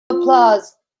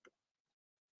applause.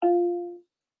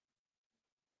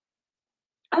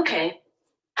 Okay.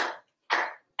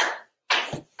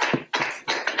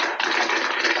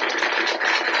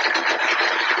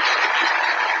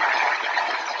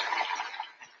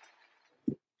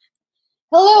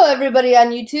 Hello, everybody on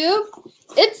YouTube.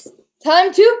 It's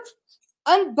time to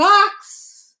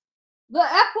unbox the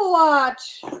Apple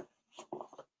Watch.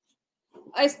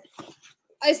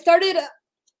 I started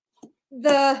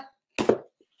the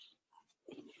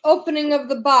opening of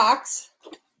the box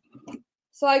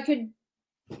so I could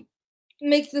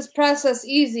make this process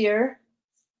easier.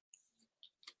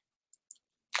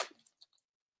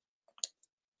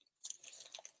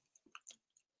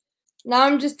 Now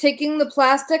I'm just taking the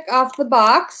plastic off the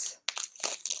box.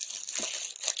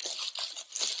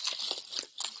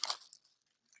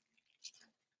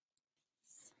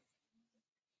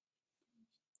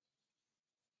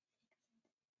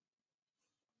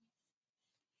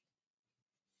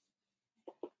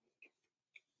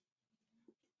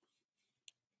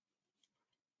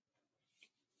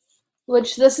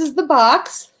 Which this is the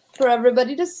box for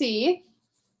everybody to see.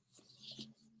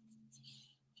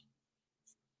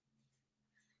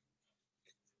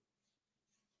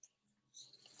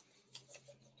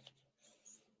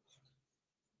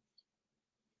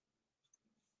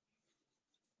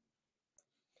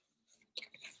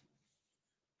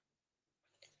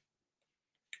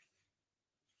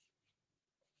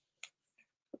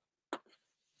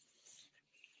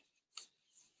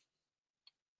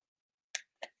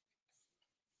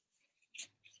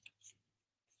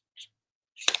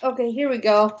 Okay, here we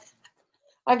go.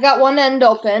 I got one end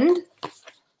opened.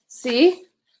 See?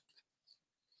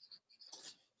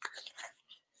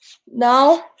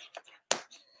 Now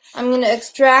I'm going to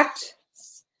extract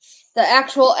the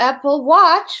actual Apple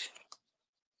Watch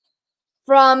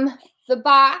from the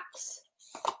box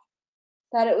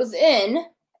that it was in.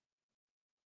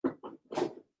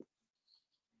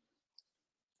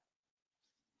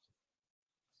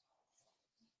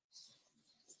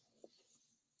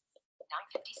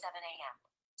 (9:57 a.m.)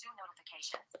 Zoom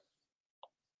notification.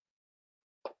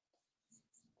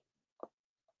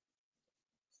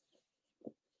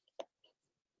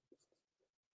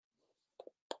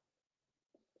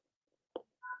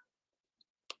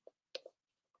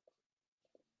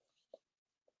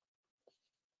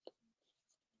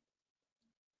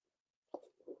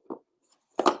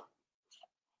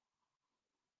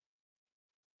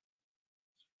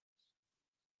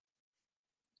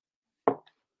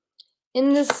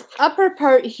 In this upper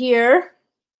part here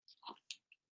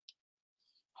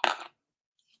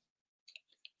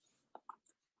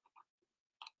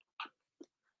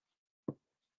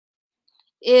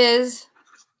is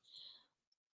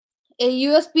a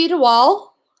USB to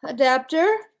wall adapter,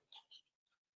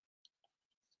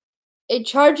 a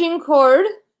charging cord,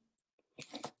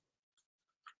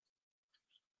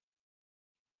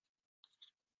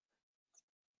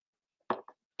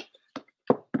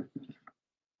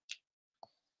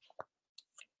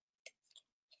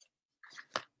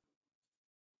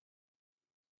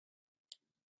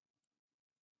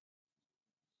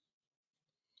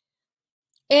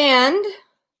 and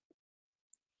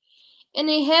in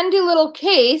a handy little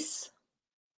case,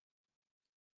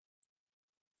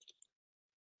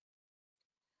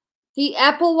 the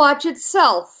Apple Watch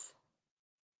itself,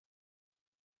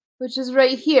 which is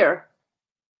right here.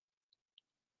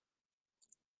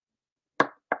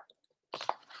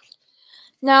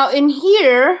 Now in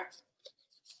here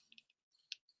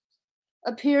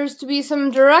appears to be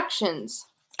some directions,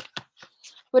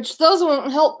 which those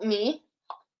won't help me.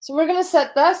 So we're going to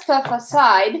set that stuff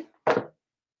aside,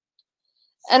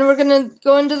 and we're going to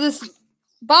go into this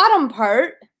bottom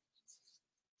part,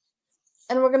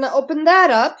 and we're going to open that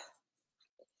up,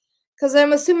 because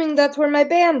I'm assuming that's where my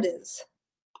band is.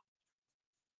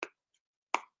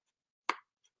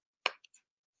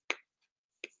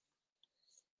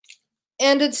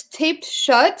 And it's taped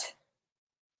shut.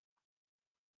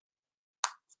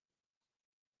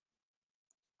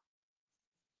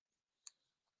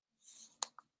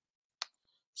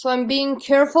 So I'm being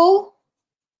careful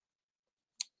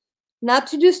not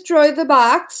to destroy the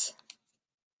box.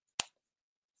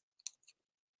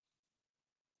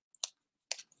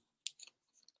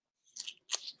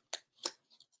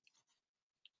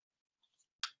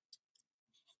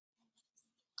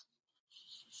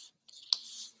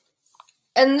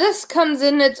 And this comes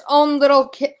in its own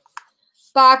little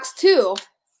box too.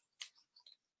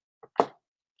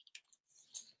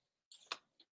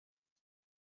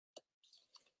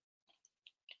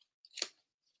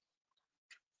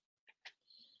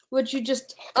 Which you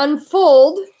just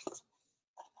unfold.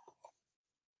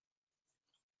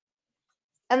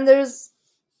 and there's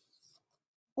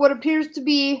what appears to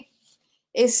be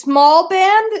a small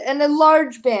band and a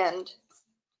large band.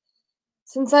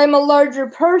 Since I'm a larger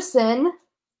person,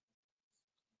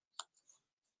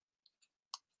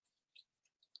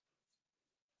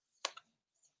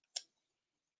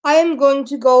 I am going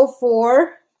to go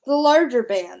for the larger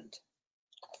band.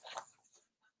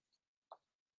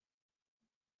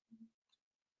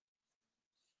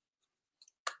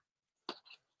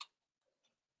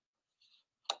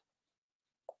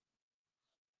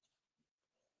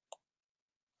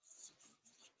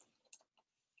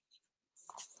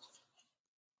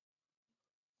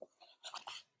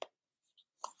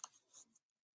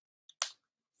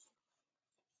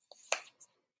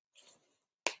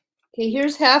 Okay,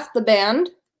 here's half the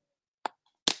band.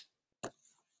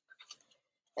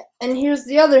 And here's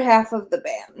the other half of the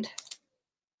band.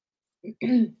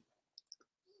 And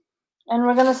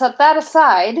we're going to set that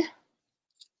aside.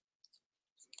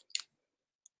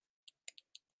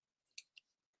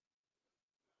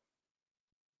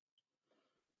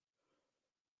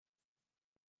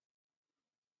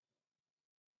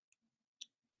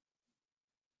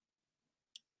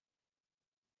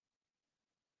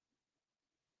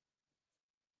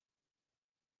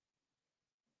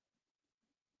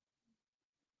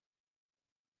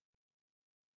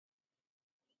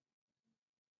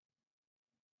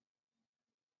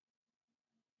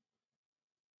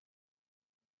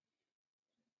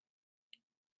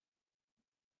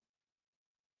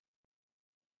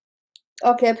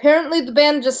 Okay, apparently the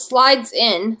band just slides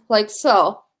in, like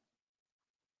so.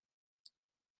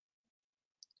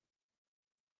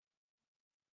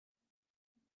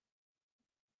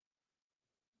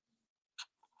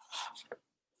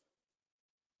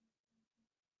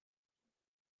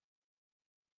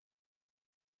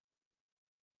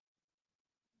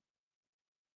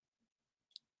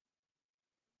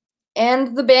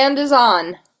 And the band is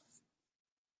on.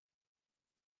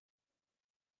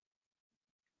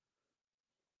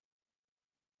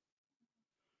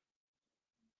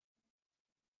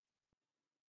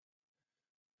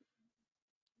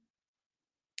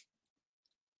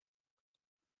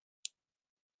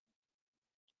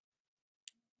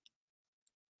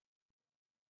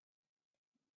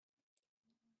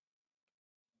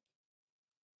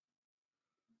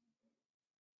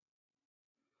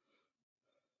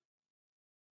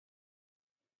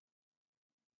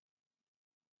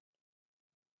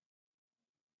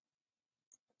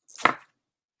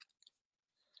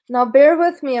 Now bear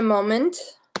with me a moment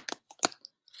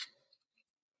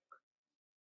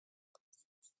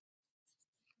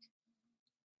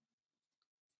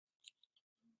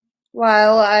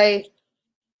while I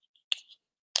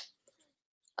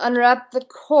unwrap the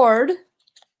cord.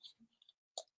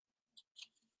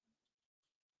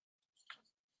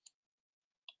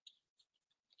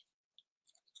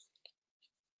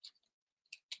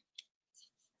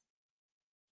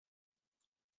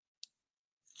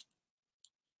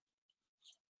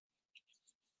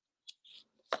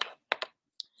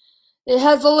 It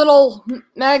has a little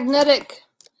magnetic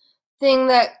thing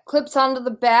that clips onto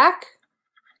the back,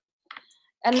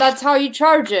 and that's how you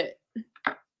charge it.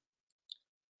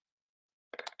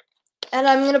 And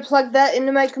I'm going to plug that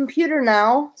into my computer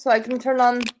now so I can turn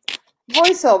on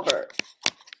VoiceOver.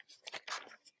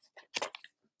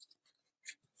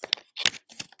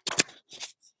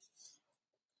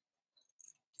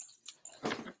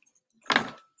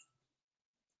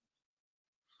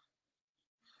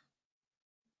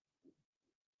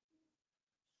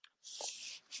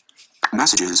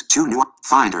 Messages to new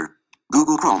Finder,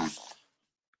 Google Chrome,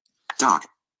 Doc,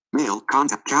 Mail,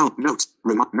 Contact, Cal, Notes,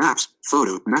 Remote, Maps,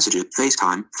 Photo, Messages,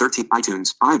 FaceTime, 13,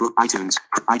 iTunes, iBook,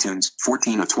 iTunes,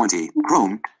 14 of 20,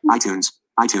 Chrome,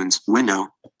 iTunes, Window.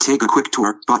 Take a quick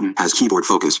tour button has keyboard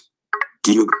focus.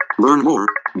 Do you learn more?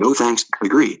 No thanks,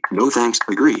 agree. No thanks,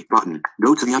 agree button.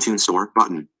 Go to the iTunes Store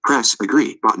button. Press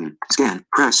agree button.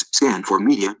 Press scan for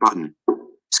media button.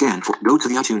 Go to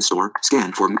the iTunes Store.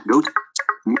 Go to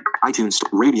iTunes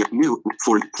Radio New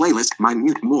for playlist My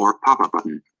Mute More pop-up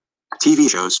button. TV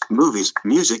shows, movies,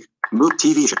 music,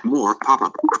 TV show, more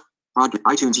pop-up.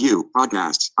 iTunes U,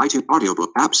 podcasts, iTunes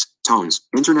audiobook, apps, tones,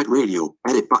 internet radio,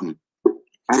 edit button.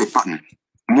 Edit button.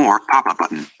 More pop-up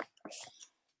button.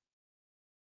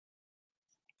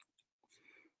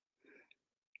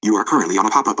 You are currently on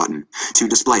a pop-up button. To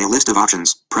display a list of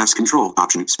options, press Control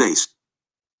Option Space.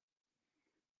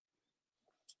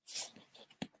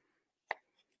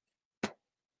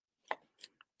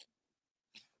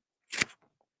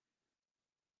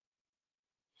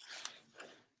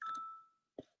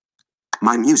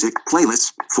 My music,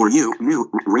 playlists, for you,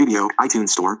 new, radio,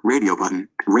 iTunes Store, radio button,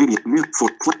 radio, new, for,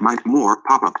 my, more,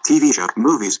 pop-up, TV show,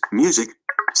 movies, music,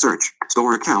 search,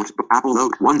 store account, Apple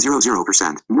load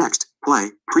 100%. Next, play,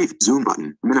 preview, zoom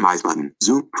button, minimize button,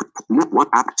 zoom, what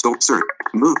app, store, search,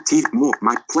 move, TV, more,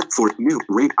 my, play, for, new,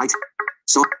 rate, iTunes.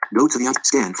 So, go to the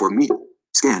scan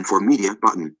for media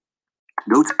button.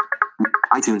 Go to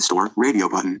iTunes Store, radio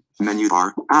button, menu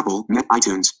bar, Apple,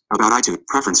 iTunes, about iTunes,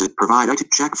 preferences, provide iTunes,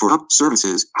 check for up,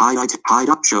 services, hide iTunes, hide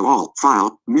up, show all,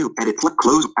 file, new, edit, click,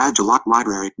 close, add to lock,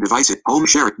 library, device it, home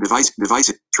share it, device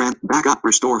it, backup,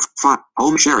 restore, file,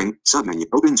 home sharing, submenu,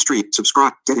 open street,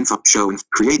 subscribe, get info, show,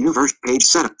 create new version, page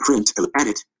setup, print,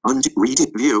 edit, undo, read it,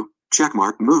 view,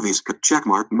 checkmark, movies,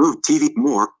 checkmark, move, TV,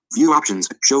 more, view options,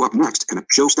 show up next,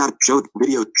 connect, show status, show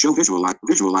video, show visual,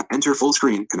 enter full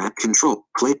screen, connect, control,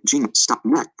 play, stop,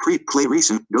 neck, play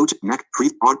recent, go to, neck,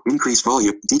 odd, increase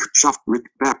volume, shuffle,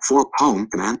 back, for, home,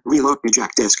 command, reload,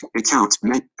 eject disk, account,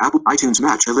 Apple, iTunes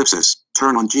match, ellipsis,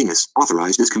 turn on Genius,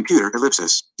 authorize this computer,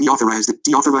 ellipsis,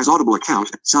 deauthorize Audible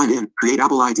account, sign in, create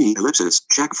Apple ID, ellipsis,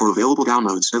 check for available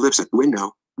downloads, ellipsis,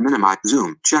 window, minimize,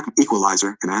 zoom, check,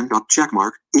 equalizer, command,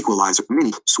 checkmark, equalizer,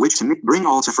 mini, switch to bring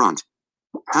all to front.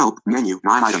 Help, menu,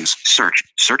 9 items, search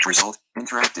result,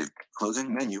 interactive,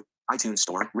 closing menu, iTunes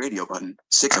Store, radio button,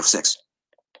 6 of 6.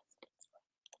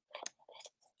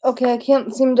 Okay, I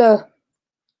can't seem to...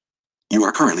 You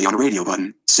are currently on a radio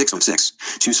button, 6 of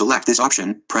 6. To select this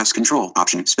option, press Control,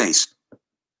 Option, Space.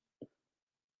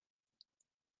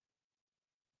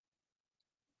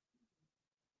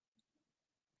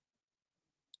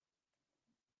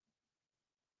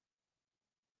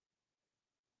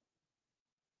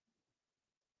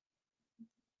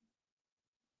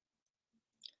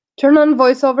 Turn on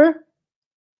voiceover.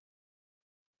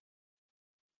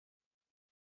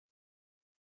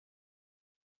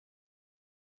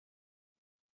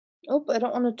 Oh, I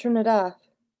don't want to turn it off.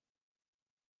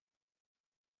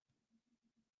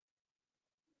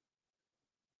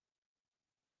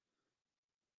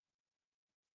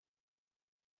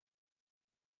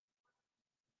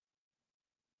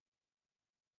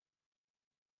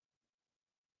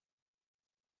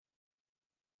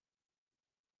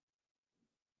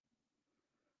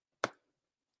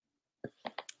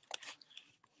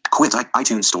 Quit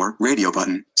iTunes Store, radio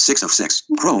button, 6 of 6.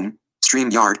 Chrome,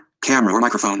 StreamYard, camera or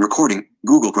microphone recording,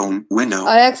 Google Chrome, window.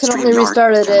 I accidentally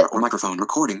restarted camera it. or microphone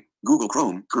recording, Google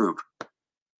Chrome, group.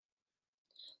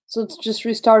 So it's just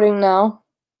restarting now.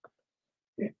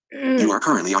 You are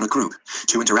currently on a group.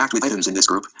 To interact with items in this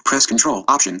group, press Control,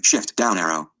 Option, Shift, down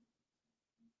arrow.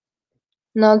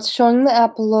 Now it's showing the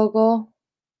Apple logo.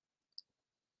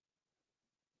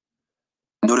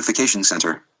 Notification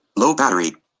Center. Low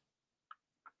battery.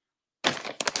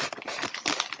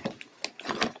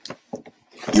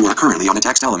 You are currently on a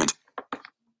text element.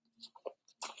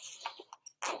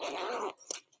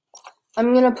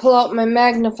 I'm going to pull out my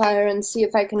magnifier and see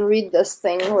if I can read this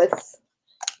thing with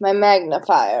my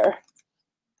magnifier.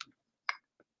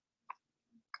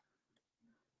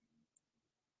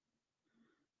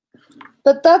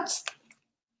 But that's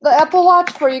the Apple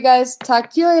Watch for you guys.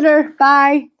 Talk to you later.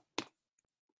 Bye.